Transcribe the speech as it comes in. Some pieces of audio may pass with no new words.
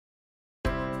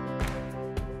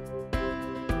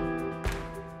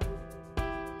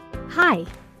Hi,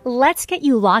 let's get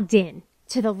you logged in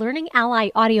to the Learning Ally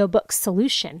Audiobook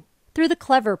Solution through the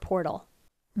Clever portal.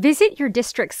 Visit your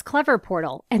district's Clever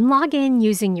portal and log in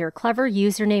using your Clever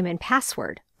username and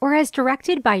password or as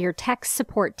directed by your tech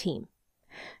support team.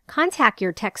 Contact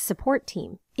your tech support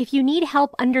team if you need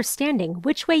help understanding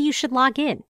which way you should log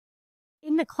in.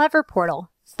 In the Clever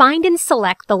portal, find and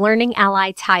select the Learning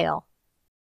Ally tile.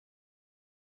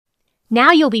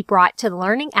 Now you'll be brought to the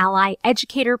Learning Ally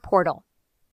Educator portal.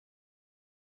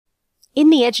 In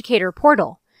the Educator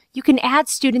portal, you can add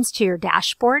students to your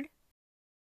dashboard,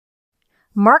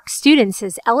 mark students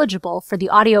as eligible for the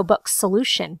audiobook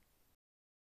solution,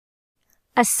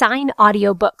 assign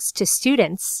audiobooks to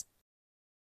students,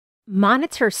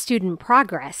 monitor student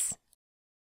progress,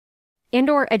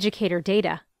 and/or educator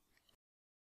data,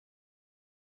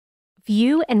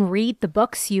 view and read the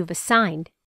books you've assigned,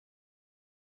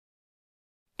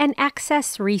 and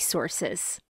access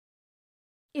resources.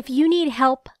 If you need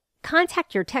help,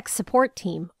 contact your tech support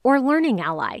team or Learning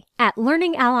Ally at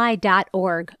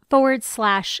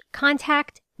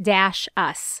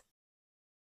learningally.org/contact-us.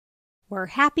 We're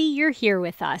happy you're here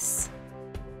with us.